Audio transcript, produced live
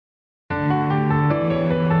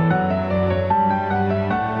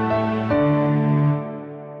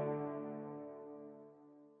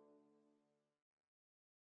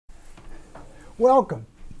Welcome.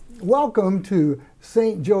 Welcome to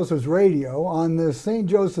St. Joseph's Radio on the St.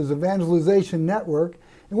 Joseph's Evangelization Network.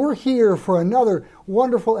 And we're here for another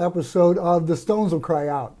wonderful episode of The Stones Will Cry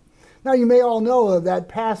Out. Now, you may all know of that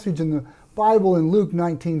passage in the Bible in Luke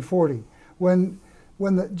 19:40. When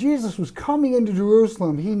Jesus was coming into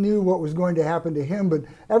Jerusalem, he knew what was going to happen to him, but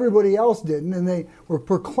everybody else didn't, and they were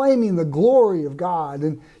proclaiming the glory of God.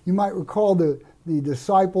 And you might recall the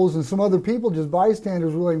disciples and some other people, just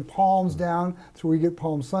bystanders, were laying palms down. That's where we get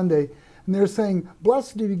Palm Sunday. And they're saying,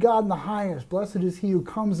 "Blessed be God in the highest. Blessed is he who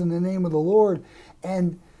comes in the name of the Lord."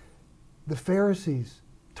 And the Pharisees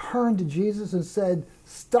turned to Jesus and said,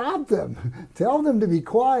 "Stop them. Tell them to be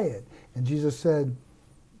quiet." And Jesus said,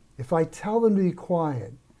 "If I tell them to be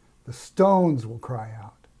quiet, the stones will cry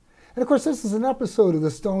out." And of course, this is an episode of The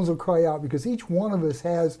Stones Will Cry Out because each one of us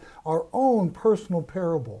has our own personal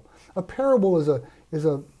parable. A parable is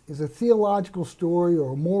a theological story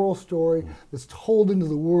or a moral story that's told into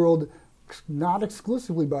the world, not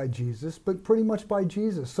exclusively by Jesus, but pretty much by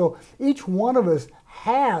Jesus. So each one of us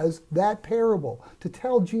has that parable to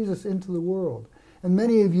tell Jesus into the world. And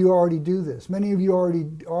many of you already do this. Many of you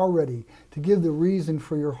are ready to give the reason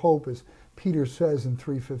for your hope, as Peter says in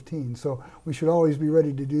 3:15. So we should always be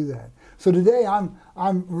ready to do that. So today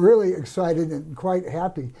I'm really excited and quite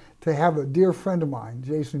happy to have a dear friend of mine,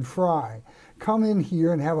 Jason Frei, come in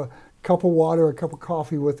here and have a cup of water, a cup of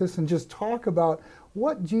coffee with us and just talk about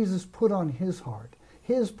what Jesus put on his heart,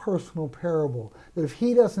 his personal parable, that if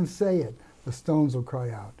he doesn't say it, the stones will cry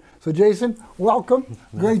out. So Jason, welcome.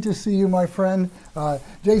 Great to see you, my friend.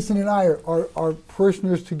 Jason and I are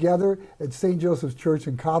parishioners together at St. Joseph's Church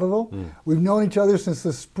in Cotterville. We've known each other since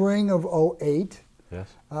the spring of '08, yes.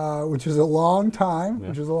 Which is a long time.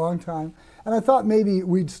 And I thought maybe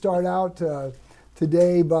we'd start out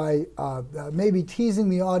today by maybe teasing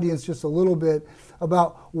the audience just a little bit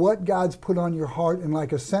about what God's put on your heart in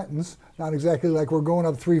like a sentence, not exactly like we're going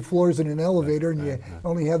up 3 floors in an elevator and you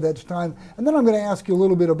only have that time. And then I'm going to ask you a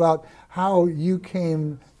little bit about how you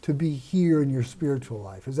came to be here in your spiritual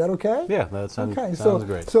life. Is that okay? Yeah, that sounds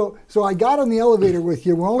great. So I got on the elevator with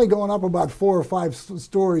you. We're only going up about 4 or 5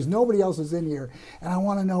 stories. Nobody else is in here. And I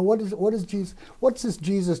want to know, what's this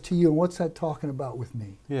Jesus to you, and what's that talking about with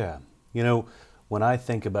me? Yeah. You know, when I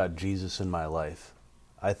think about Jesus in my life,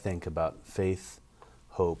 I think about faith,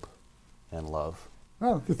 hope, and love.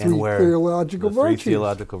 Oh, the three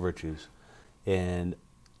theological virtues. And,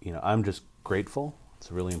 you know, I'm just grateful.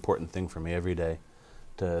 It's a really important thing for me every day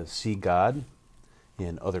to see God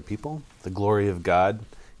in other people. The glory of God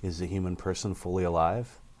is the human person fully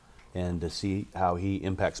alive, and to see how he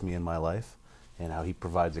impacts me in my life and how he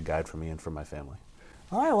provides a guide for me and for my family.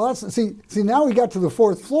 All right, well, see, now we got to the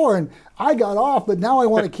 4th floor, and I got off, but now I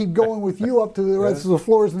want to keep going with you up to the rest of the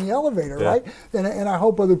floors in the elevator, right? And I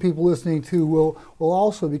hope other people listening too will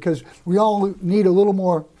also, because we all need a little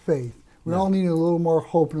more faith. We all need a little more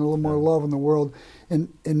hope and a little more love in the world. And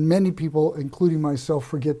many people, including myself,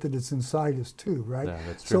 forget that it's inside us too, right? Yeah,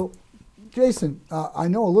 that's true. So, Jason, I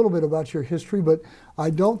know a little bit about your history, but I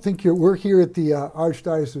don't think we're here at the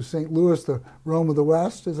Archdiocese of St. Louis, the Rome of the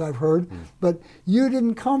West, as I've heard. But you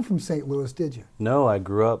didn't come from St. Louis, did you? No, I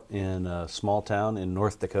grew up in a small town in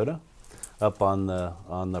North Dakota, up on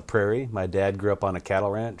the prairie. My dad grew up on a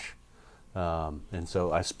cattle ranch, and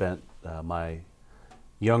so I spent my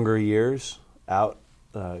younger years out,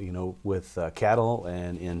 with cattle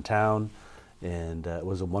and in town, and it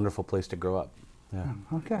was a wonderful place to grow up. Yeah.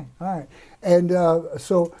 Okay. All right. And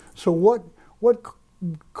so what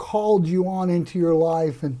called you on into your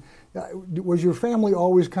life, and was your family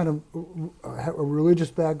always kind of have a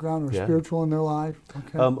religious background or spiritual in their life?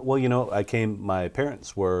 Okay. Well, you know, my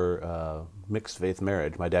parents were mixed faith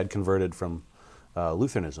marriage. My dad converted from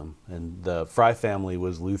Lutheranism, and the Frei family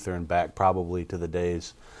was Lutheran back probably to the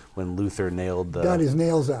days when Luther got his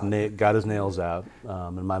nails out.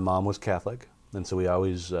 And my mom was Catholic. And so we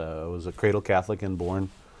always was a cradle Catholic and born,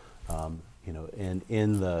 and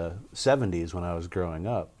in the 70s when I was growing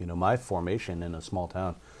up, my formation in a small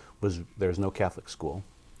town there's no Catholic school.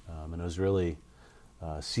 And it was really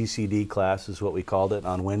CCD class is what we called it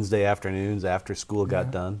on Wednesday afternoons after school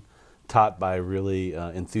got done, taught by really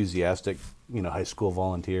enthusiastic, high school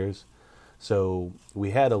volunteers. So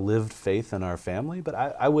we had a lived faith in our family, but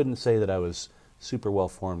I wouldn't say that I was super well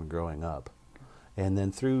formed growing up. And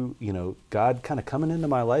then through, God kind of coming into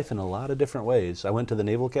my life in a lot of different ways. I went to the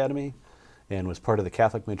Naval Academy and was part of the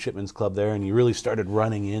Catholic Midshipmen's Club there, and you really started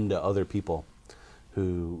running into other people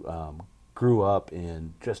who grew up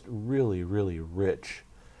in just really, really rich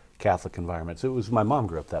Catholic environments. My mom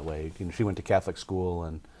grew up that way. She went to Catholic school,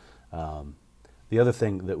 and the other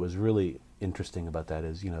thing that was really interesting about that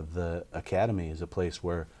is, the academy is a place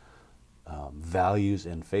where values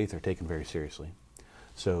and faith are taken very seriously.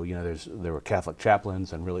 So, there were Catholic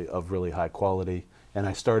chaplains and really high quality, and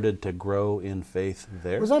I started to grow in faith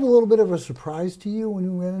there. Was that a little bit of a surprise to you when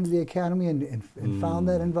you went into the academy and found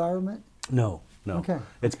that environment? No. Okay.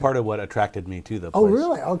 It's part of what attracted me to the place. Oh,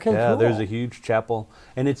 really? Okay, yeah, cool. There's a huge chapel,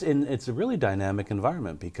 and it's a really dynamic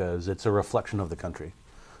environment because it's a reflection of the country.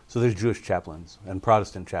 So there's Jewish chaplains and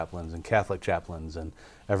Protestant chaplains and Catholic chaplains, and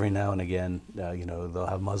every now and again, they'll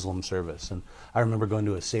have Muslim service. And I remember going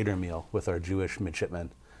to a Seder meal with our Jewish midshipmen.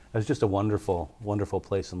 It was just a wonderful, wonderful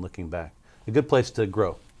place, and looking back, a good place to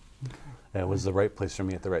grow. It was the right place for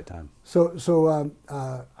me at the right time. So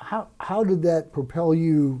how did that propel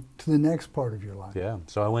you to the next part of your life? Yeah,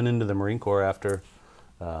 so I went into the Marine Corps after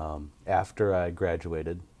I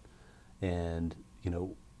graduated, and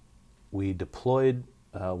we deployed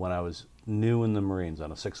when I was new in the Marines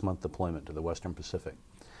on a 6-month deployment to the Western Pacific,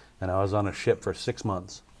 and I was on a ship for 6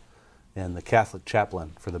 months. And the Catholic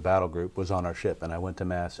chaplain for the battle group was on our ship, and I went to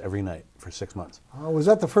Mass every night for 6 months. Was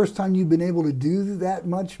that the first time you've been able to do that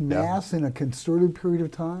much Mass in a concerted period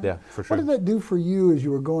of time? Yeah, for sure. What did that do for you as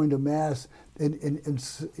you were going to Mass and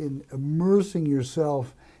immersing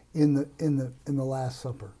yourself in the Last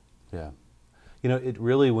Supper? Yeah. It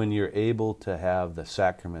really, when you're able to have the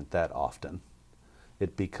sacrament that often,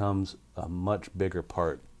 it becomes a much bigger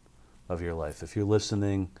part of your life. If you're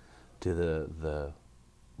listening to the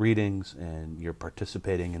readings and you're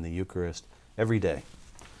participating in the Eucharist every day,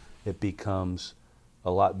 it becomes a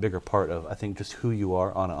lot bigger part of, I think, just who you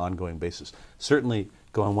are on an ongoing basis. Certainly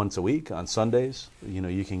going once a week on Sundays,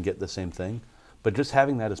 you can get the same thing, but just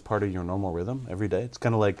having that as part of your normal rhythm every day, it's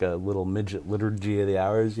kind of like a little midget liturgy of the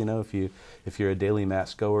hours, if you're a daily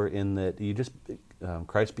Mass goer, in that you just,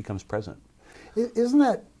 Christ becomes present. Isn't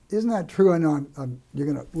that true? I know you're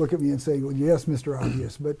going to look at me and say, well, yes, Mr.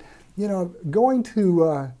 Obvious, but going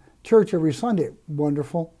to church every Sunday,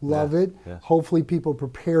 wonderful, love it. Yes. Hopefully people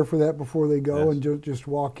prepare for that before they go, Yes. and just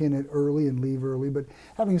walk in it early and leave early. But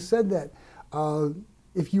having said that,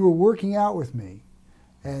 if you were working out with me,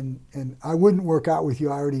 and I wouldn't work out with you,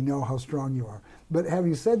 I already know how strong you are. But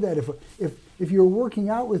having said that, if you were working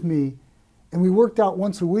out with me and we worked out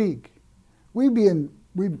once a week, we'd be in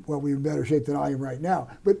better shape than I am right now,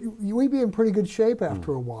 but we'd be in pretty good shape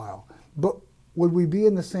after a while. But would we be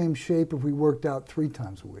in the same shape if we worked out 3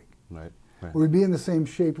 times a week? Right. Would we be in the same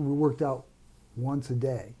shape if we worked out once a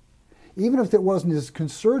day? Even if it wasn't as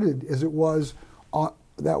concerted as it was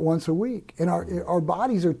that once a week. And our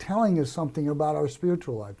bodies are telling us something about our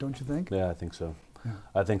spiritual life, don't you think? Yeah, I think so. Yeah.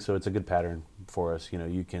 I think so. It's a good pattern for us.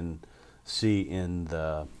 You can see in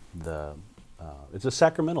the it's a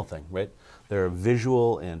sacramental thing, right? There are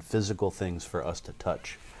visual and physical things for us to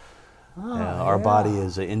touch. Our body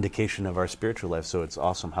is an indication of our spiritual life, so it's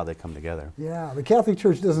awesome how they come together. Yeah, the Catholic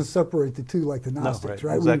Church doesn't separate the two like the Gnostics,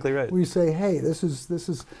 right? Exactly right. We say, hey, this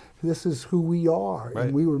is who we are, right.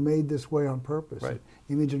 And we were made this way on purpose, right.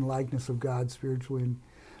 Image and likeness of God spiritually. And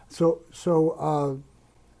so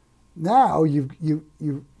now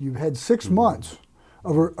you've had 6 months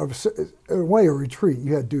of in a way a retreat.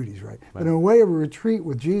 You had duties, right? But in a way of a retreat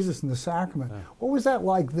with Jesus and the sacrament. Yeah. What was that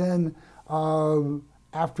like then?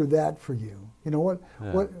 After that for you,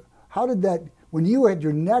 how did that, when you had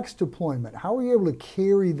your next deployment, how were you able to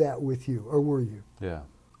carry that with you, or were you? Yeah,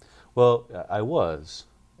 well, I was,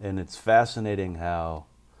 and it's fascinating how,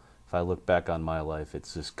 if I look back on my life,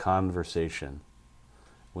 it's this conversation.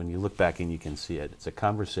 When you look back and you can see it, it's a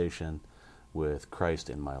conversation with Christ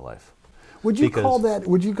in my life. Would you call that?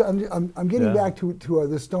 I'm getting back to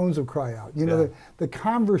the Stones of Cry Out. The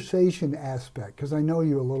conversation aspect, because I know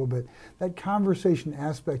you a little bit. That conversation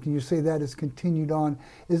aspect, and you say that has continued on.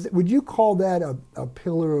 Would you call that a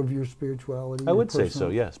pillar of your spirituality? I would say so,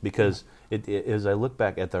 yes, because as I look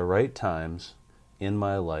back at the right times in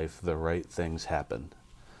my life, the right things happened,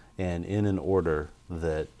 and in an order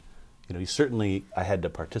that, certainly I had to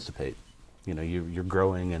participate. You're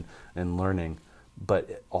growing and learning.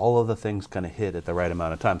 But all of the things kind of hit at the right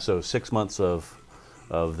amount of time. So 6 months of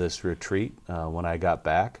this retreat, when I got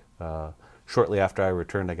back, shortly after I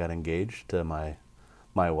returned, I got engaged to my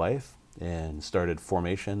wife and started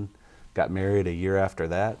formation, got married a year after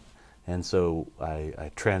that. And so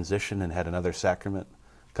I transitioned and had another sacrament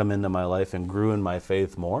come into my life and grew in my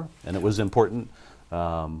faith more. And it was important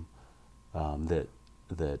that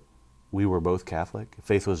we were both Catholic.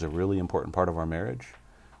 Faith was a really important part of our marriage.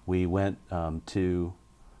 We went to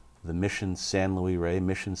the Mission San Luis Rey,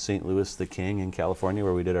 Mission St. Louis the King in California,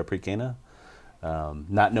 where we did our pre-Cana,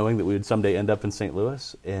 not knowing that we would someday end up in St.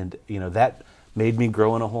 Louis. And that made me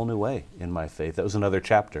grow in a whole new way in my faith. That was another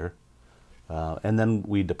chapter. And then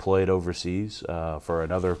we deployed overseas for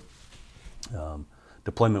another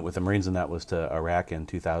deployment with the Marines, and that was to Iraq in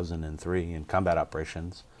 2003 in combat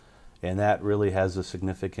operations. And that really has a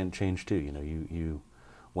significant change too. You know, you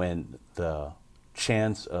when the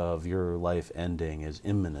chance of your life ending is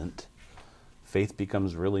imminent, faith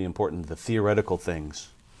becomes really important. The theoretical things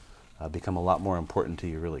become a lot more important to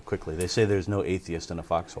you really quickly. They say there's no atheist in a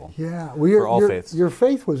foxhole. Yeah, well, for all faiths. Your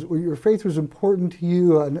faith was important to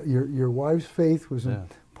you. Your wife's faith was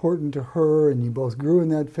important to her, and you both grew in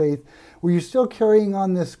that faith. Were you still carrying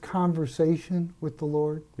on this conversation with the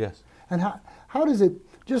Lord? Yes. And how does it?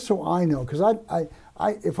 Just so I know, because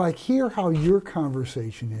if I hear how your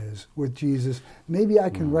conversation is with Jesus, maybe I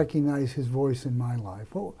can recognize his voice in my life.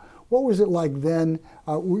 What was it like then?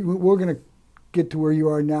 We're going to get to where you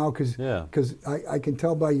are now, because I can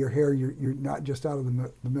tell by your hair you're not just out of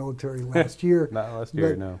the military last year. Not last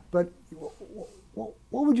year, no. But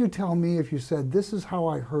what would you tell me if you said, this is how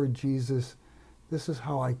I heard Jesus, this is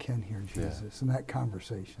how I can hear Jesus in that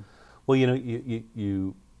conversation? Well, you know,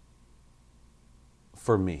 you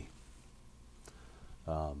for me,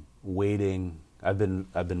 waiting, I've been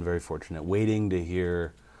very fortunate, waiting to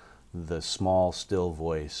hear the small, still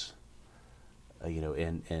voice, you know,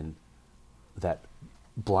 and that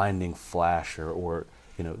blinding flash or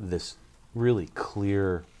you know, this really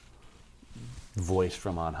clear voice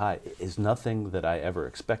from on high is nothing that I ever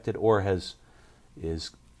expected or has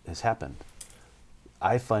happened.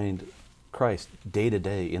 I find Christ day to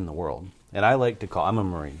day in the world, and I like to call, I'm a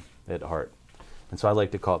Marine at heart, and so I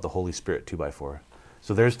like to call it the Holy Spirit 2x4.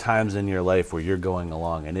 So there's times in your life where you're going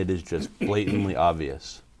along and it is just blatantly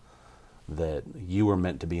obvious that you were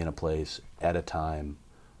meant to be in a place at a time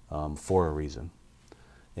for a reason.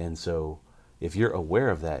 And so if you're aware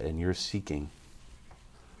of that and you're seeking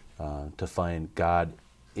to find God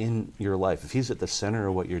in your life, if he's at the center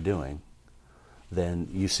of what you're doing, then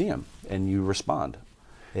you see him and you respond.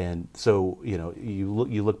 And so, you know,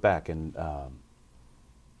 you look back and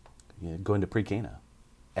going to pre-Cana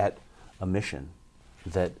at a mission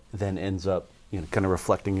that then ends up, you know, kind of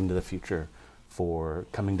reflecting into the future for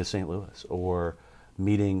coming to St. Louis, or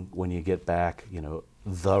meeting when you get back, you know,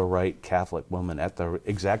 the right Catholic woman at the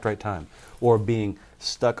exact right time, or being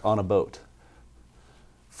stuck on a boat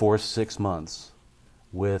for 6 months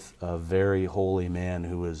with a very holy man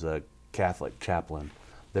who is a Catholic chaplain.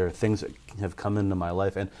 There are things that have come into my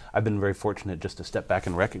life, and I've been very fortunate just to step back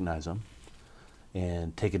and recognize them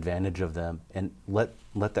and take advantage of them and let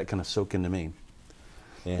that kind of soak into me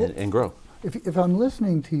and grow. If I'm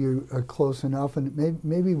listening to you close enough, and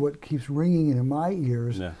maybe what keeps ringing in my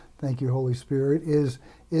ears, thank you, Holy Spirit, is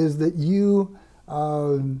that you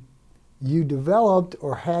developed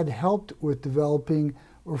or had helped with developing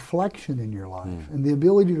reflection in your life, and the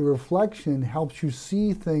ability to reflection helps you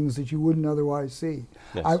see things that you wouldn't otherwise see.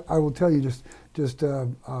 Yes. I will tell you just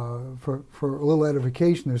for a little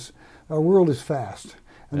edification, our world is fast,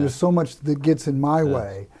 and there's so much that gets in my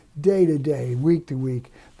way, day to day, week to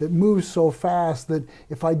week, that moves so fast that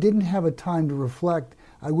if I didn't have a time to reflect,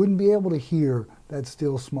 I wouldn't be able to hear that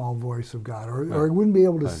still small voice of God, or I wouldn't be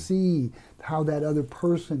able to see how that other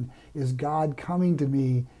person is God coming to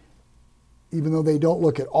me, even though they don't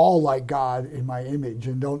look at all like God in my image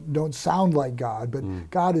and don't sound like God, but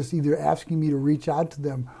God is either asking me to reach out to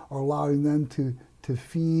them or allowing them to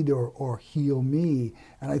feed or heal me.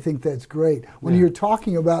 And I think that's great. When you're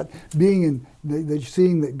talking about being in,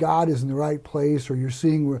 seeing that God is in the right place, or you're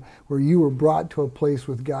seeing where you were brought to a place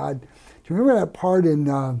with God. Do you remember that part in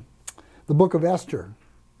the book of Esther,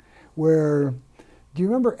 where, do you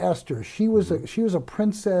remember Esther? She was a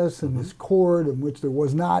princess in this court in which there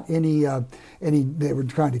was not any. They were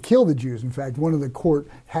trying to kill the Jews. In fact, one of the court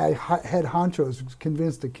head honchos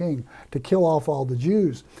convinced the king to kill off all the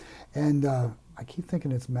Jews, and I keep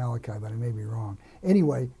thinking it's Malachi, but I may be wrong.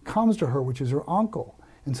 Anyway, comes to her, which is her uncle,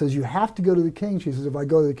 and says, "You have to go to the king." She says, "If I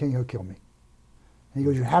go to the king, he'll kill me." And he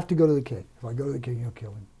goes, "You have to go to the king. If I go to the king, he'll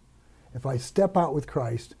kill me. If I step out with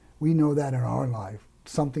Christ, we know that in our life,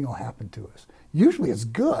 something will happen to us. Usually it's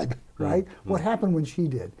good, right?" What happened when she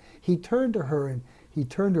did? He turned to her,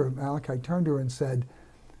 Malachi turned to her and said,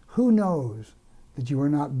 "Who knows that you were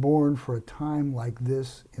not born for a time like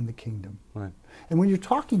this in the kingdom?" Right. And when you're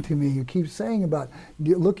talking to me, you keep saying about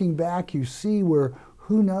looking back, you see where,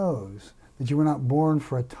 who knows that you were not born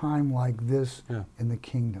for a time like this in the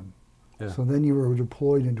kingdom. Yeah. So then you were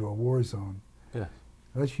deployed into a war zone. Yeah.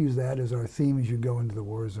 Let's use that as our theme as you go into the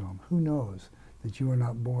war zone. Who knows that you were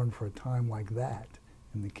not born for a time like that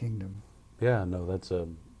in the kingdom? Yeah, no, that's a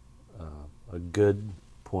good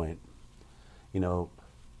point. You know,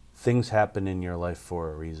 things happen in your life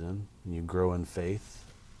for a reason. You grow in faith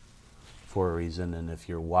for a reason, and if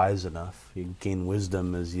you're wise enough, you gain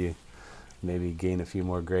wisdom as you maybe gain a few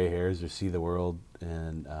more gray hairs or see the world,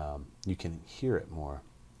 and you can hear it more.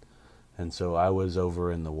 And so I was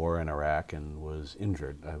over in the war in Iraq and was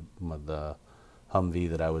injured. The Humvee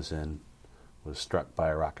that I was in was struck by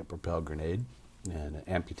a rocket-propelled grenade, and it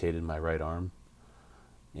amputated my right arm.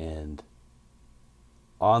 And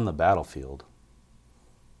on the battlefield,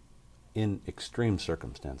 in extreme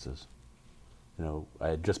circumstances, I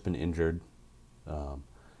had just been injured. It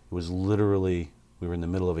was literally, we were in the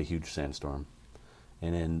middle of a huge sandstorm,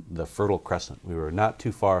 and in the Fertile Crescent, we were not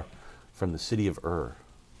too far from the city of Ur.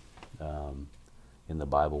 In the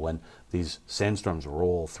Bible, when these sandstorms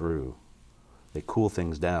roll through, they cool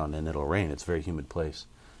things down and it'll rain. It's a very humid place.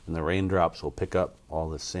 And the raindrops will pick up all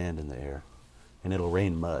the sand in the air, and it'll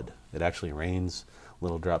rain mud. It actually rains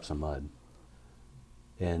little drops of mud.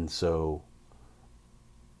 And so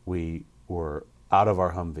we were out of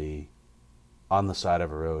our Humvee, on the side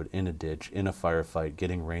of a road, in a ditch, in a firefight,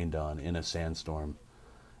 getting rained on, in a sandstorm.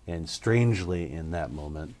 And strangely, in that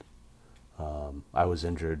moment, I was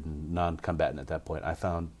injured and non-combatant at that point. I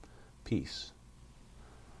found peace.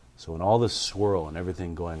 So in all this swirl and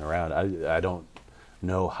everything going around, I don't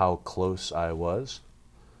know how close I was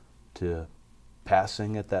to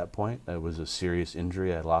passing at that point. It was a serious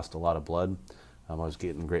injury. I had lost a lot of blood. I was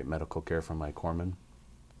getting great medical care from my corpsman.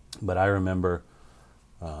 But I remember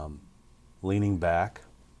leaning back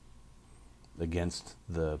against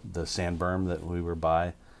the sand berm that we were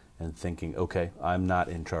by and thinking, okay, I'm not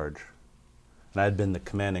in charge. And I had been the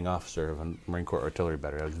commanding officer of a Marine Corps artillery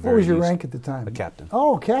battery. What was your rank at the time? A captain.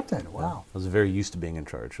 Oh, captain, wow. I was very used to being in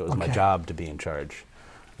charge. So it was my job to be in charge.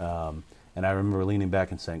 And I remember leaning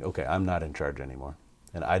back and saying, okay, I'm not in charge anymore.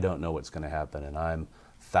 And I don't know what's going to happen. And I'm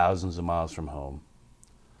thousands of miles from home.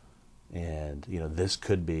 And, this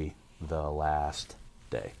could be the last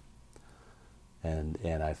day. And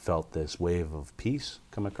I felt this wave of peace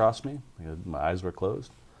come across me. My eyes were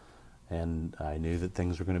closed. And I knew that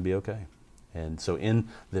things were going to be okay. And so in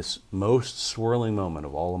this most swirling moment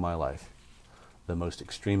of all of my life, the most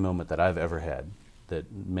extreme moment that I've ever had,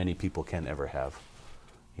 that many people can ever have,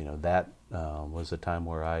 that was a time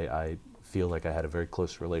where I feel like I had a very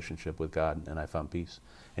close relationship with God, and I found peace.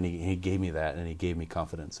 And he gave me that, and he gave me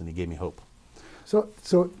confidence, and he gave me hope. So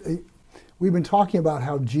we've been talking about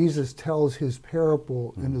how Jesus tells his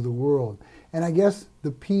parable into the world. And I guess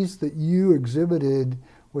the peace that you exhibited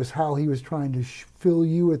was how he was trying to fill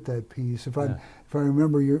you with that peace. If I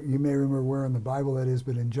remember, you may remember where in the Bible that is,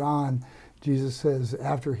 but in John, Jesus says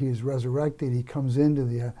after he is resurrected, he comes into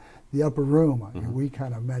the upper room. Mm-hmm. We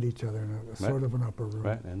kind of met each other in a sort of an upper room.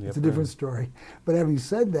 Right, it's a different story. But having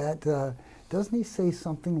said that, doesn't he say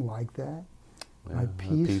something like that? Yeah, my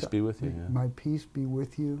peace be with you. Yeah. My peace be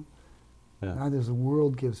with you. Yeah. Not as the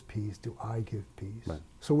world gives peace, do I give peace. Right.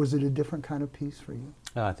 So was it a different kind of peace for you?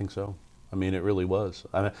 Yeah, I think so. I mean, it really was.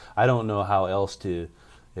 I don't know how else to.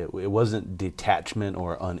 It wasn't detachment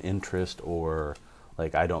or uninterest or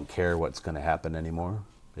like I don't care what's going to happen anymore.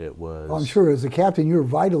 It was. Well, I'm sure as a captain, you were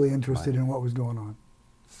vitally interested in what was going on.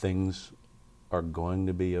 Things are going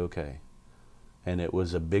to be okay, and it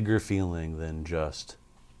was a bigger feeling than just,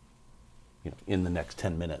 in the next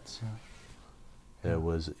 10 minutes. Yeah. It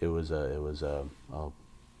was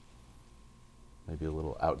maybe a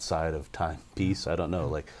little outside of time peace. I don't know.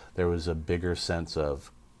 Like there was a bigger sense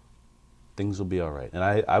of things will be all right. And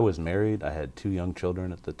I was married. I had 2 young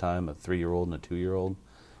children at the time, a 3-year-old and a 2-year-old,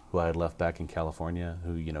 who I had left back in California,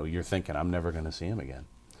 who, you're thinking, I'm never going to see him again.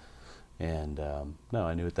 And no,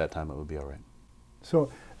 I knew at that time it would be all right.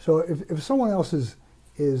 So if someone else is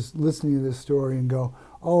listening to this story and go,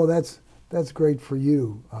 oh, that's great for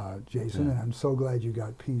you, Jason, and I'm so glad you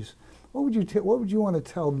got peace. What would you want to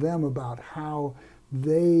tell them about how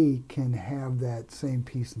they can have that same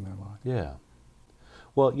peace in their life? Yeah.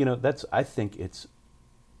 Well, I think it's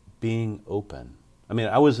being open. I mean,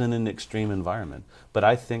 I was in an extreme environment, but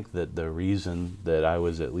I think that the reason that I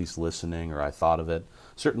was at least listening or I thought of it,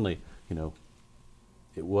 certainly,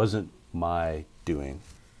 it wasn't my doing.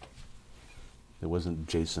 It wasn't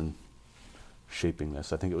Jason shaping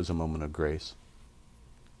this. I think it was a moment of grace.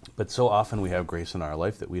 But so often we have grace in our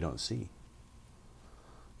life that we don't see.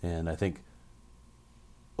 And I think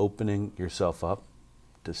opening yourself up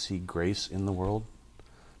to see grace in the world,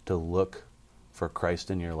 to look for Christ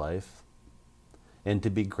in your life, and to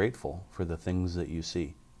be grateful for the things that you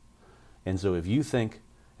see. And so if you think,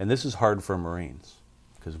 and this is hard for Marines,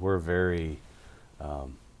 because we're very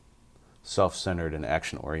self-centered and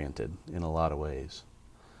action-oriented in a lot of ways.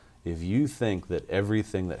 if you think that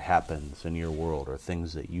everything that happens in your world are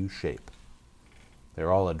things that you shape,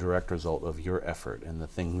 they're all a direct result of your effort and the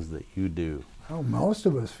things that you do. Oh, most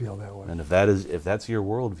of us feel that way. And if that's your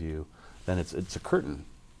worldview, then it's a curtain.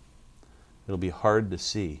 It'll be hard to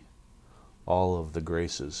see all of the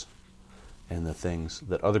graces and the things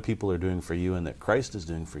that other people are doing for you and that Christ is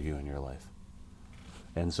doing for you in your life.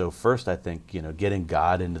 And so first, I think, getting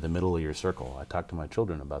God into the middle of your circle. I talk to my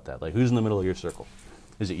children about that. Like, who's in the middle of your circle?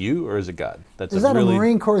 Is it you or is it God? Is that really a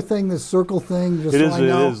Marine Corps thing? This circle thing? Just it is. So I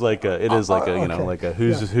know? It is like a. It is like a. Okay. Like a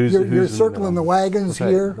who's. Yeah. Who's. You're circling the wagons right,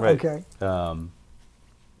 here. Right. Okay.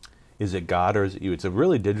 Is it God or is it you? It's a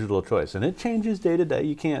really digital choice, and it changes day to day.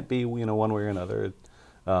 You can't be one way or another.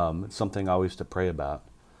 It's something always to pray about.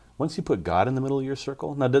 Once you put God in the middle of your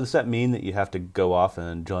circle, now does that mean that you have to go off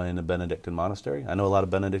and join a Benedictine monastery? I know a lot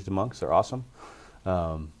of Benedictine monks. They're awesome.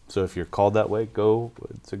 So if you're called that way, go.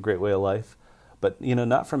 It's a great way of life. But,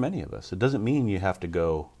 not for many of us. It doesn't mean you have to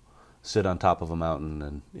go sit on top of a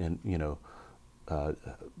mountain and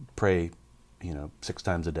pray, 6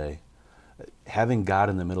 times a day. Having God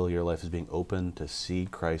in the middle of your life is being open to see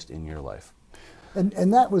Christ in your life.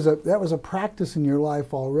 And that was a practice in your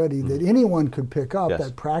life already that anyone could pick up. Yes.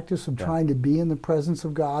 That practice of trying to be in the presence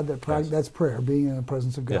of God. Yes. That's prayer, being in the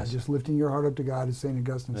presence of God. Yes. Just lifting your heart up to God, as St.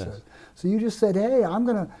 Augustine Yes. says. So you just said, hey, I'm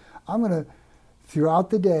gonna throughout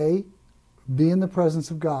the day be in the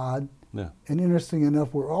presence of God. Yeah. And interesting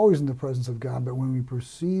enough, we're always in the presence of God, but when we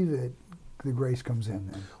perceive it, the grace comes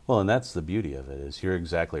in then. Well, and that's the beauty of it, is you're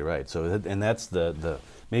exactly right. So, and that's the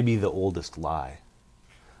maybe the oldest lie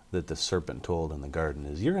that the serpent told in the garden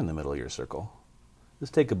is, you're in the middle of your circle.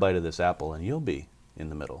 Just take a bite of this apple and you'll be in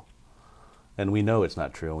the middle. And we know it's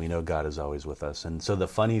not true. We know God is always with us. And so the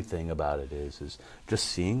funny thing about it is just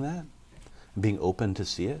seeing that, and being open to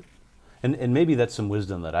see it. And maybe that's some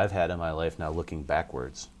wisdom that I've had in my life now looking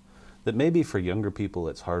backwards. That maybe for younger people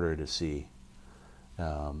it's harder to see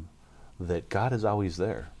that God is always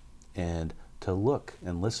there. And to look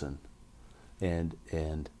and listen and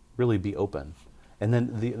really be open. And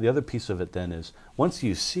then the other piece of it then is, once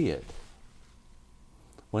you see it,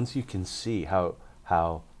 once you can see how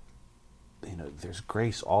there's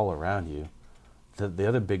grace all around you, the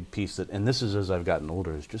other big piece and this is as I've gotten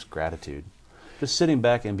older, is just gratitude. Just sitting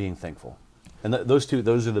back and being thankful. And those are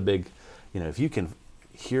the big, if you can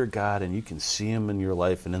hear God and you can see Him in your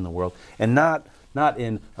life and in the world, and not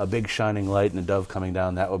in a big shining light and a dove coming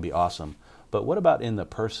down, that would be awesome. But what about in the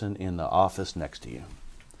person in the office next to you?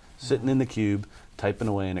 Sitting in the cube, typing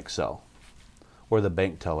away in Excel, or the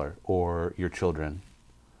bank teller, or your children,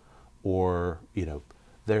 or,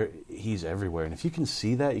 He's everywhere. And if you can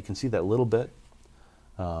see that, you can see that little bit,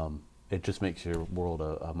 it just makes your world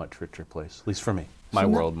a much richer place. At least for me, my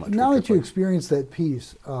world much richer. Now that you experience that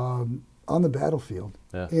peace on the battlefield,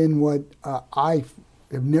 yeah. in what I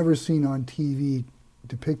have never seen on TV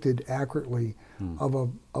depicted accurately, of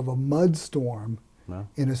a mud storm, no.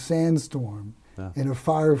 in a sandstorm, yeah. in a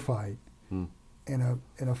firefight, in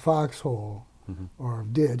a foxhole or a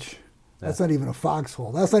ditch. Yeah. That's not even a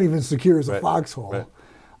foxhole. That's not even secure as a Right. foxhole. Right.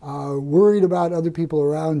 Worried about other people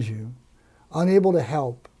around you, unable to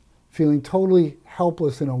help, feeling totally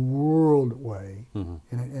helpless in a world way, in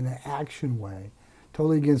an action way,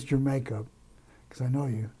 totally against your makeup, because I know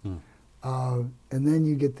you. And then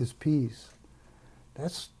you get this peace.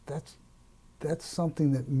 That's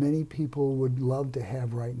something that many people would love to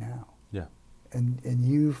have right now. Yeah. And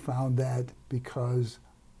you found that because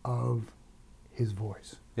of His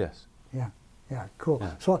voice. Yes. Yeah, cool.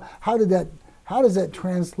 Yeah. So how does that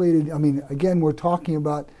translated? I mean, again, we're talking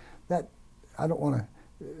about that. I don't want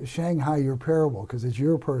to Shanghai your parable because it's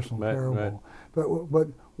your personal parable. Right. But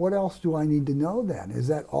what else do I need to know then? Is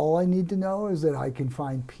that all I need to know? Is that I can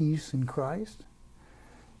find peace in Christ?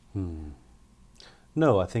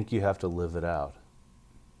 No, I think you have to live it out.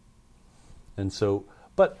 And so,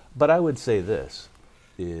 but I would say this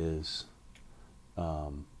is,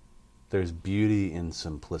 there's beauty in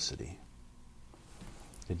simplicity.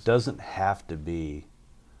 It doesn't have to be,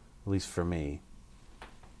 at least for me,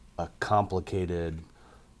 a complicated,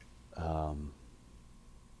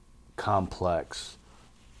 complex,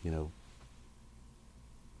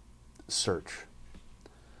 search.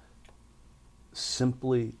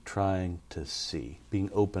 Simply trying to see, being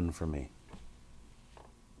open for me.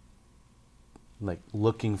 Like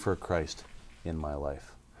looking for Christ in my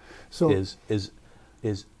life is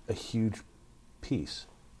a huge piece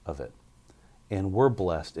of it. And we're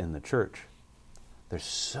blessed in the church. There's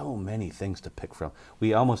so many things to pick from.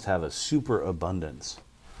 We almost have a superabundance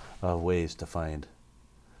of ways to find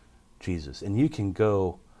Jesus. And you can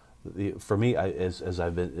go, for me, as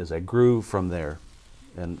I grew from there,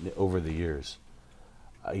 and over the years,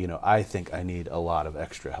 I think I need a lot of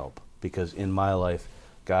extra help, because in my life,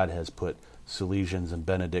 God has put Salesians and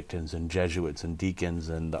Benedictines and Jesuits and deacons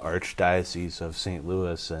and the Archdiocese of St.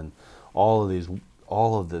 Louis and all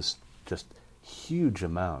of this just huge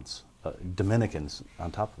amounts, Dominicans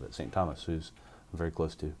on top of it, St. Thomas, who's I'm very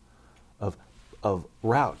close to, of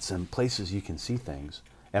routes and places you can see things.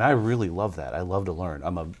 And I really love that. I love to learn.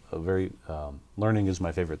 I'm a very, learning is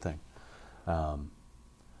my favorite thing.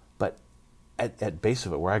 But at base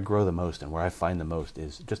of it, where I grow the most and where I find the most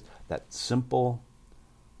is just that simple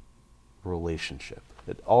relationship.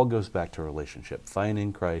 It all goes back to relationship,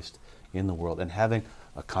 finding Christ in the world and having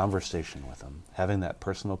a conversation with Him, having that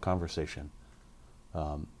personal conversation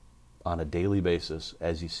on a daily basis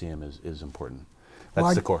as you see Him is important.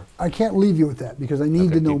 That's the core. I can't leave you with that, because I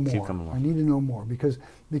need to know more. Keep coming along. I need to know more because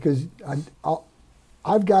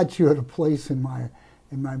I've got you at a place in my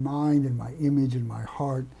mind, in my image, in my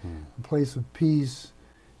heart, a place of peace.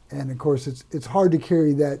 And of course, it's hard to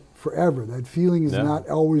carry that forever. That feeling is not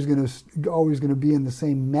always going to be in the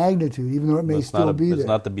same magnitude, even though it may still be there. It's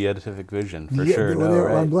not the beatific vision for sure. No,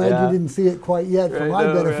 right? I'm glad you didn't see it quite yet. For my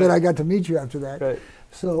benefit, right. I got to meet you after that. Right.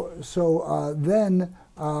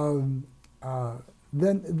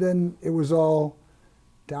 Then it was all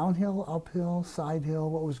downhill, uphill, side hill.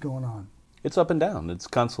 What was going on? It's up and down. It's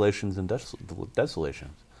consolations and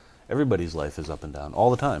desolations. Everybody's life is up and down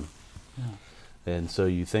all the time. Yeah. And so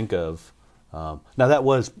you think of now that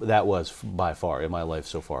was by far in my life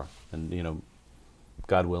so far, and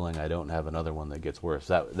God willing, I don't have another one that gets worse.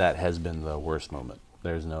 That has been the worst moment.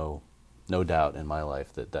 There's no doubt in my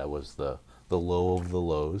life that was the low of the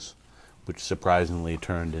lows, which surprisingly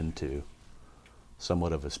turned into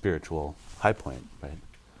somewhat of a spiritual high point, right?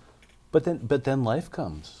 But then life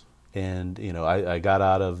comes, and I got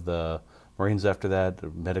out of the Marines after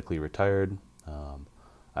that, medically retired.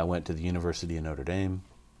 I went to the University of Notre Dame.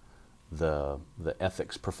 The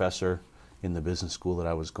ethics professor in the business school that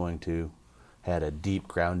I was going to had a deep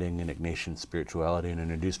grounding in Ignatian spirituality and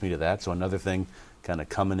introduced me to that. So another thing kind of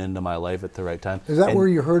coming into my life at the right time. Is that where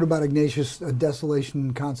you heard about Ignatius, desolation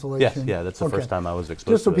and consolation? Yeah, that's the first time I was exposed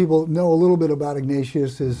to it. Just so people know a little bit about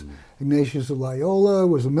Ignatius, Ignatius of Loyola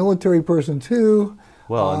was a military person too.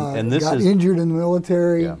 Well, and this got is injured in the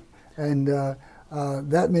military, and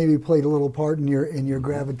that maybe played a little part in your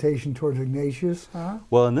gravitation towards Ignatius. Huh?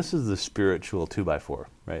 Well, and this is the spiritual 2x4,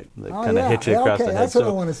 right? That kind of hit you across the head. That's what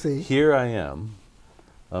I want to see. Here I am,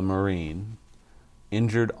 a Marine,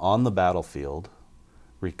 injured on the battlefield,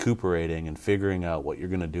 recuperating and figuring out what you're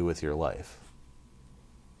going to do with your life.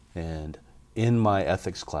 And in my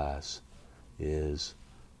ethics class is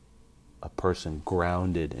a person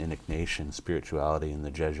grounded in Ignatian spirituality and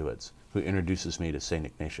the Jesuits, who introduces me to St.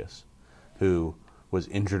 Ignatius, who was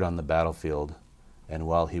injured on the battlefield, and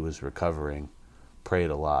while he was recovering,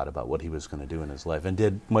 prayed a lot about what he was going to do in his life, and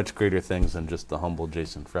did much greater things than just the humble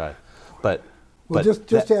Jason Frei. Just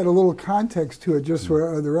to add a little context to it, just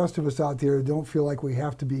for the rest of us out there don't feel like we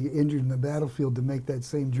have to be injured in the battlefield to make that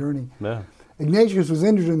same journey. Yeah. Ignatius was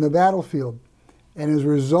injured in the battlefield, and as a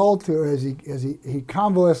result, as he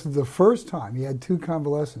convalesced the first time, he had 2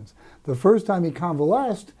 convalescents. The first time he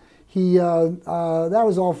convalesced, that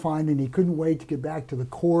was all fine, and he couldn't wait to get back to the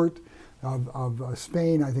court of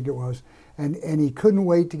Spain, I think it was, and he couldn't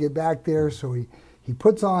wait to get back there, so he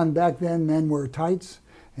puts on, back then men wore tights,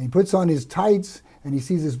 and he puts on his tights, and he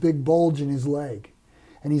sees this big bulge in his leg.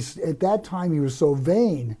 And at that time, he was so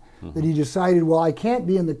vain that he decided, well, I can't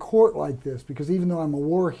be in the court like this, because even though I'm a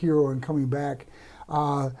war hero and coming back,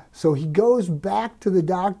 so he goes back to the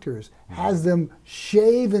doctors, has them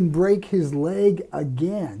shave and break his leg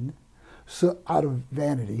again, so out of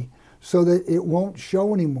vanity, so that it won't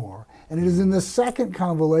show anymore. And it is in the second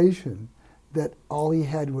convalescence that all he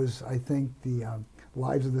had was, I think, the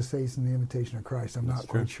Lives of the Saints and the Imitation of Christ. I'm not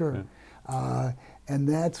quite sure. Yeah. And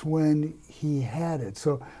that's when he had it.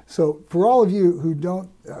 So for all of you who don't,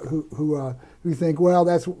 who think, well,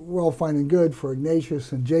 that's well fine and good for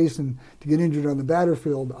Ignatius and Jason to get injured on the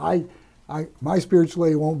battlefield, my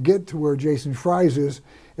spirituality won't get to where Jason Frei's is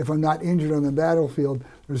if I'm not injured on the battlefield.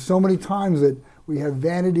 There's so many times that we have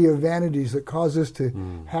vanity of vanities that cause us to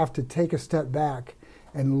have to take a step back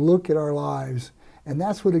and look at our lives. And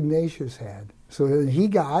that's what Ignatius had. So he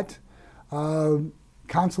got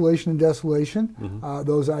consolation and desolation,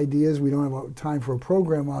 those ideas. We don't have time for a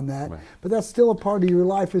program on that. Right. But that's still a part of your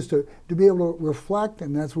life, is to be able to reflect,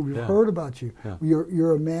 and that's what we've heard about you. Yeah.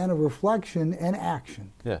 You're a man of reflection and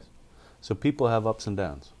action. Yes. So people have ups and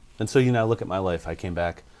downs. And so, I look at my life. I came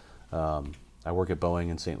back. I work at Boeing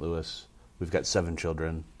in St. Louis. We've got 7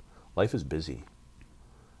 children. Life is busy.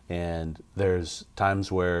 And there's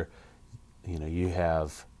times where, you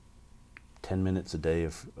have 10 minutes a day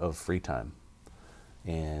of free time.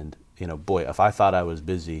 And, boy, if I thought I was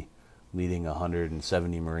busy leading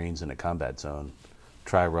 170 Marines in a combat zone,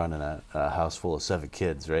 try running a house full of 7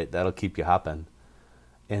 kids, right? That'll keep you hopping.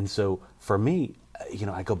 And so for me,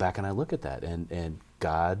 I go back and I look at that, and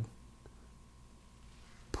God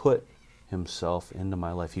put himself into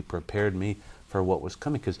my life. He prepared me for what was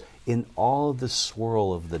coming, because in all the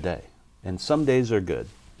swirl of the day, and some days are good,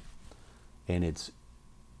 and it's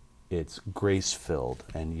grace filled,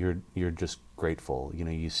 and you're just grateful.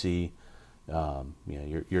 You see,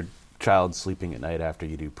 your child sleeping at night after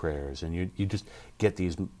you do prayers, and you just get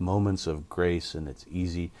these moments of grace, and it's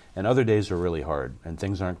easy. And other days are really hard, and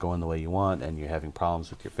things aren't going the way you want, and you're having problems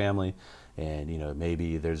with your family, and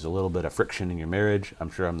maybe there's a little bit of friction in your marriage. I'm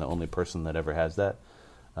sure I'm the only person that ever has that.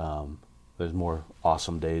 There's more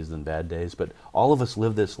awesome days than bad days, but all of us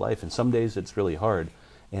live this life, and some days it's really hard,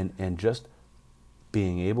 and just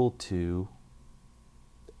being able to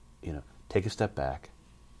take a step back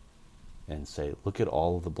and say, look at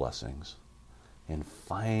all of the blessings, and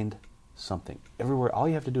find something everywhere. All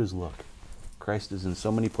you have to do is look. Christ is in so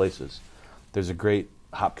many places. There's a great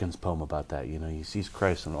Hopkins poem about that. You see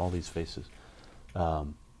Christ in all these faces.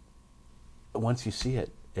 Once you see it,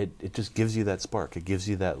 it just gives you that spark. It gives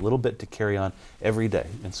you that little bit to carry on every day.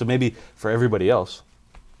 And so maybe for everybody else,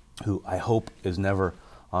 who I hope is never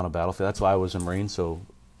on a battlefield, that's why I was a Marine, so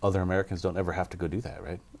other Americans don't ever have to go do that,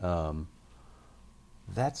 right?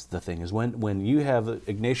 That's the thing, is when you have,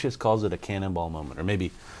 Ignatius calls it a cannonball moment, or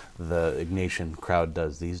maybe the Ignatian crowd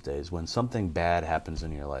does these days, when something bad happens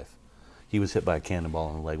in your life. He was hit by a cannonball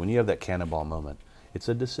in the leg. When you have that cannonball moment, it's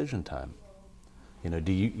a decision time.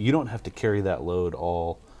 You don't have to carry that load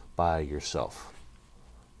all by yourself.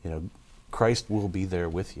 Christ will be there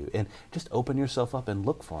with you. And just open yourself up and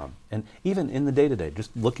look for him. And even in the day-to-day,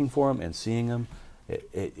 just looking for him and seeing him,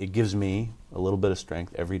 it gives me a little bit of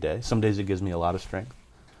strength every day. Some days it gives me a lot of strength.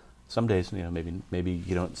 Some days, maybe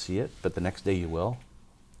you don't see it, but the next day you will.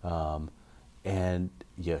 And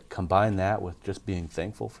you combine that with just being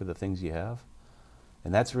thankful for the things you have.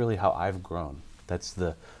 And that's really how I've grown. That's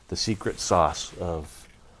the secret sauce of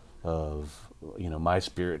my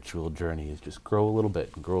spiritual journey, is just grow a little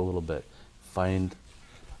bit and grow a little bit. Find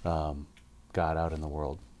God out in the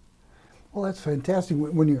world. Well, that's fantastic.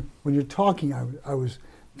 When you're talking, I was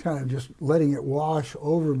kind of just letting it wash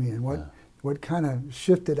over me, and what kind of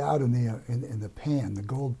shifted out in the pan, the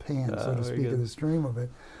gold pan, so to speak, of the stream of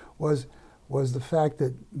it, was the fact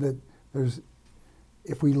that there's,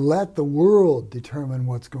 if we let the world determine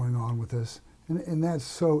what's going on with us, and that's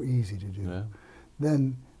so easy to do,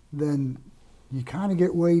 then you kind of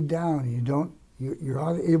get weighed down, and you're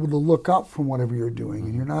not able to look up from whatever you're doing,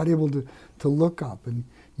 and you're not able to look up, and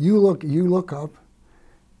you look up,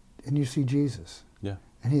 and you see Jesus,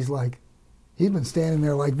 and he's been standing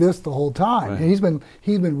there like this the whole time, and he's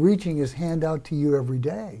been reaching his hand out to you every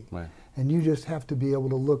day, and you just have to be able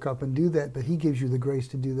to look up and do that. But he gives you the grace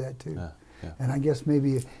to do that too. And I guess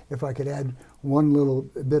maybe if I could add one little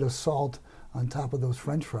bit of salt on top of those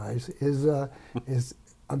French fries is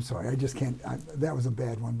I'm sorry, I just can't. That was a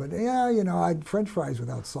bad one, but French fries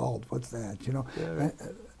without salt. What's that?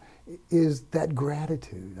 Is that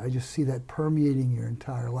gratitude? I just see that permeating your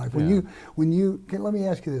entire life. Let me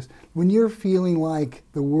ask you this: when you're feeling like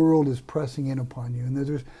the world is pressing in upon you, and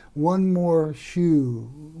there's one more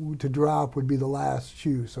shoe to drop, would be the last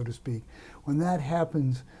shoe, so to speak. When that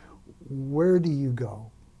happens, where do you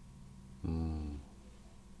go?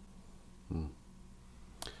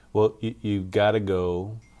 Well, you got to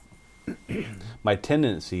go. My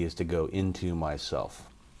tendency is to go into myself.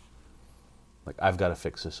 Like, I've got to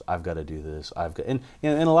fix this. I've got to do this. And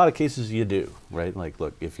in a lot of cases you do, right? Like,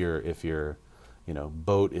 look, if your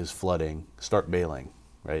boat is flooding, start bailing,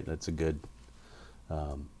 right? That's a good.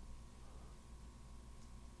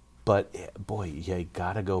 But boy, you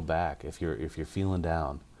got to go back if you're feeling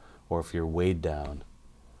down, or if you're weighed down,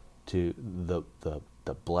 to the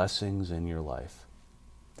blessings in your life.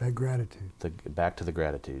 That gratitude. Back to the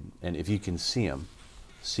gratitude. And if you can see them,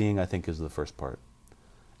 seeing, I think, is the first part.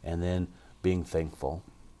 And then being thankful.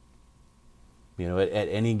 At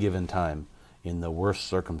any given time, in the worst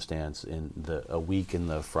circumstance, a week in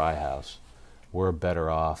the Frei house, we're better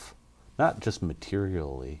off, not just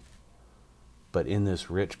materially, but in this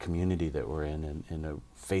rich community that we're in a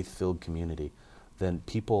faith-filled community, than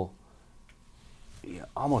people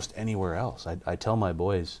almost anywhere else. I tell my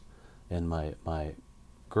boys and my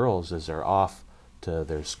girls, as they're off to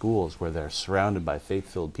their schools where they're surrounded by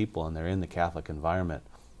faith-filled people and they're in the Catholic environment,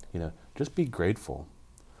 just be grateful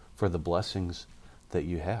for the blessings that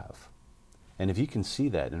you have. And if you can see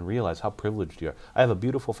that and realize how privileged you are. I have a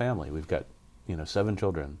beautiful family. We've got, 7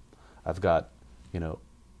 children. I've got,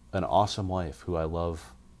 an awesome wife who I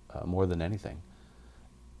love more than anything.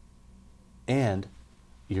 And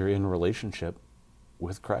you're in relationship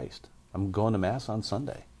with Christ. I'm going to Mass on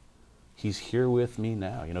Sunday. He's here with me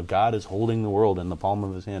now. God is holding the world in the palm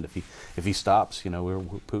of his hand. If he stops, we're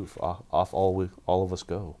poof, off all of us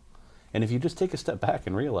go. And if you just take a step back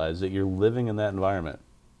and realize that you're living in that environment,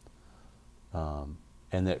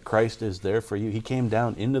 and that Christ is there for you, he came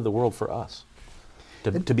down into the world for us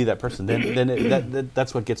to be that person. Then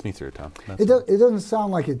that's what gets me through, Tom. It doesn't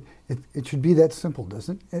sound like it should be that simple,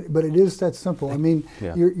 doesn't it? But it is that simple. I mean,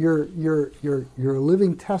 yeah. you're a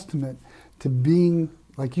living testament to being,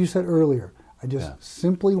 like you said earlier, I just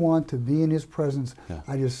simply want to be in his presence. Yeah.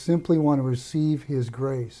 I just simply want to receive his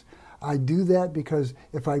grace. I do that because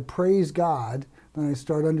if I praise God, then I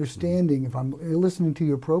start understanding, if I'm listening to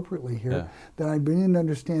you appropriately here, then I begin to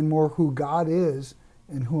understand more who God is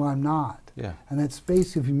and who I'm not. Yeah. And that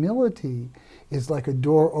space of humility is like a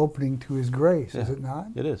door opening to his grace, Yeah. is it not?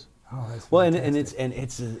 It is. Oh, that's well, fantastic. and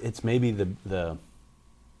it's maybe the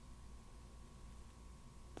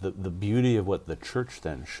beauty of what the church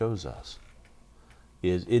then shows us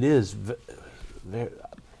is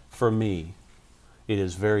for me, it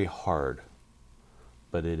is very hard,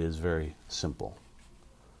 but it is very simple.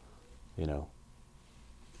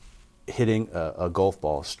 Hitting a golf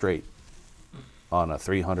ball straight on a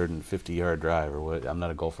 350-yard drive, or what, I'm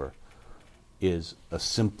not a golfer, is a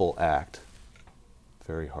simple act,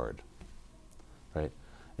 very hard, right?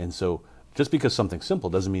 And so just because something's simple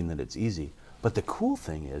doesn't mean that it's easy. But the cool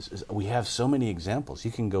thing is we have so many examples.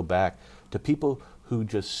 You can go back to people who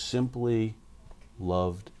just simply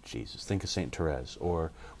loved Jesus. Think of St. Therese,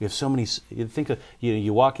 or we have so many. You think of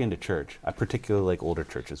you walk into church. I particularly like older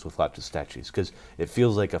churches with lots of statues because it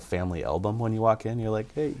feels like a family album when you walk in. You're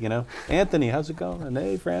like, hey, Anthony, how's it going? And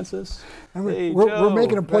hey, Francis. And hey, we're Joe.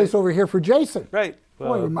 making a place over here for Jason. Right.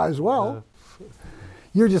 Well, we might as well.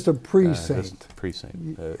 You're just a pre-saint. Just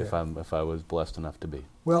pre-saint. If I was blessed enough to be.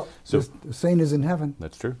 Well, So- the saint is in heaven.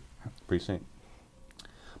 That's true. Pre-saint.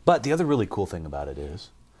 But the other really cool thing about it is,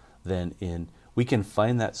 we can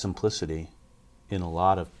find that simplicity in a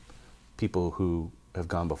lot of people who have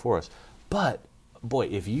gone before us. But, boy,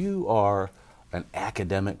 if you are an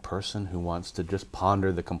academic person who wants to just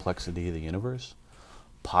ponder the complexity of the universe,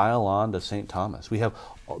 pile on to St. Thomas.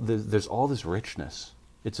 There's all this richness.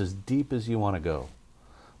 It's as deep as you want to go.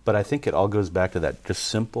 But I think it all goes back to that just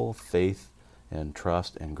simple faith and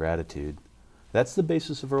trust and gratitude. That's the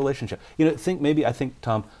basis of a relationship. I think,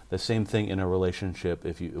 Tom, the same thing in a relationship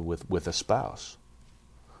with a spouse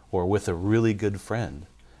or with a really good friend.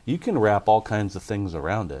 You can wrap all kinds of things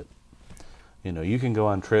around it. You can go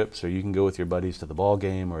on trips, or you can go with your buddies to the ball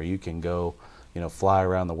game, or you can go, fly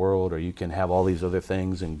around the world, or you can have all these other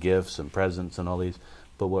things and gifts and presents and all these.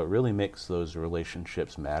 But what really makes those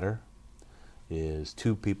relationships matter is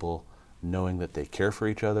two people knowing that they care for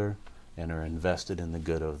each other and are invested in the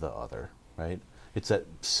good of the other. Right? It's that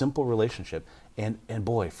simple relationship. And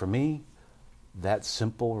boy, for me, that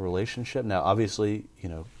simple relationship, now obviously,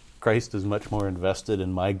 Christ is much more invested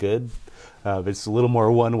in my good. It's a little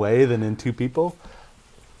more one way than in two people.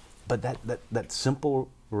 But that simple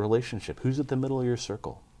relationship, who's at the middle of your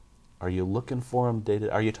circle? Are you looking for him?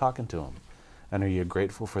 Are you talking to him? And are you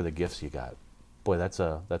grateful for the gifts you got? Boy, that's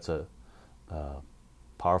a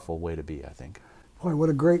powerful way to be, I think. Boy,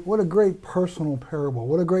 what a great personal parable.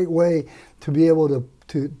 What a great way to be able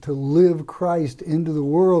to live Christ into the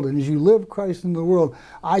world. And as you live Christ into the world,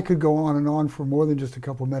 I could go on and on for more than just a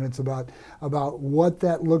couple minutes about what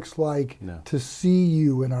that looks like to see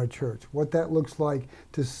you in our church, what that looks like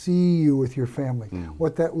to see you with your family,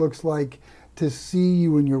 what that looks like to see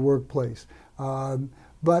you in your workplace.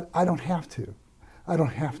 But I don't have to.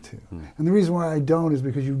 And the reason why I don't is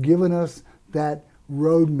because you've given us that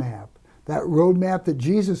roadmap. That roadmap that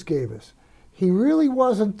Jesus gave us. He really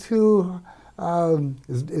wasn't too,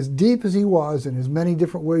 as deep as he was, in as many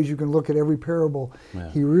different ways you can look at every parable,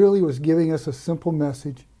 he really was giving us a simple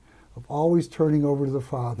message of always turning over to the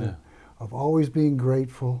Father, of always being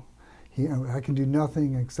grateful. I can do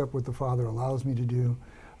nothing except what the Father allows me to do,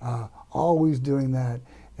 always doing that.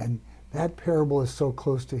 And that parable is so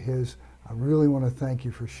close to his. I really want to thank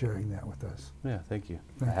you for sharing that with us. Yeah, thank you.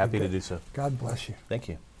 Happy to do so. God bless you. Thank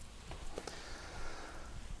you.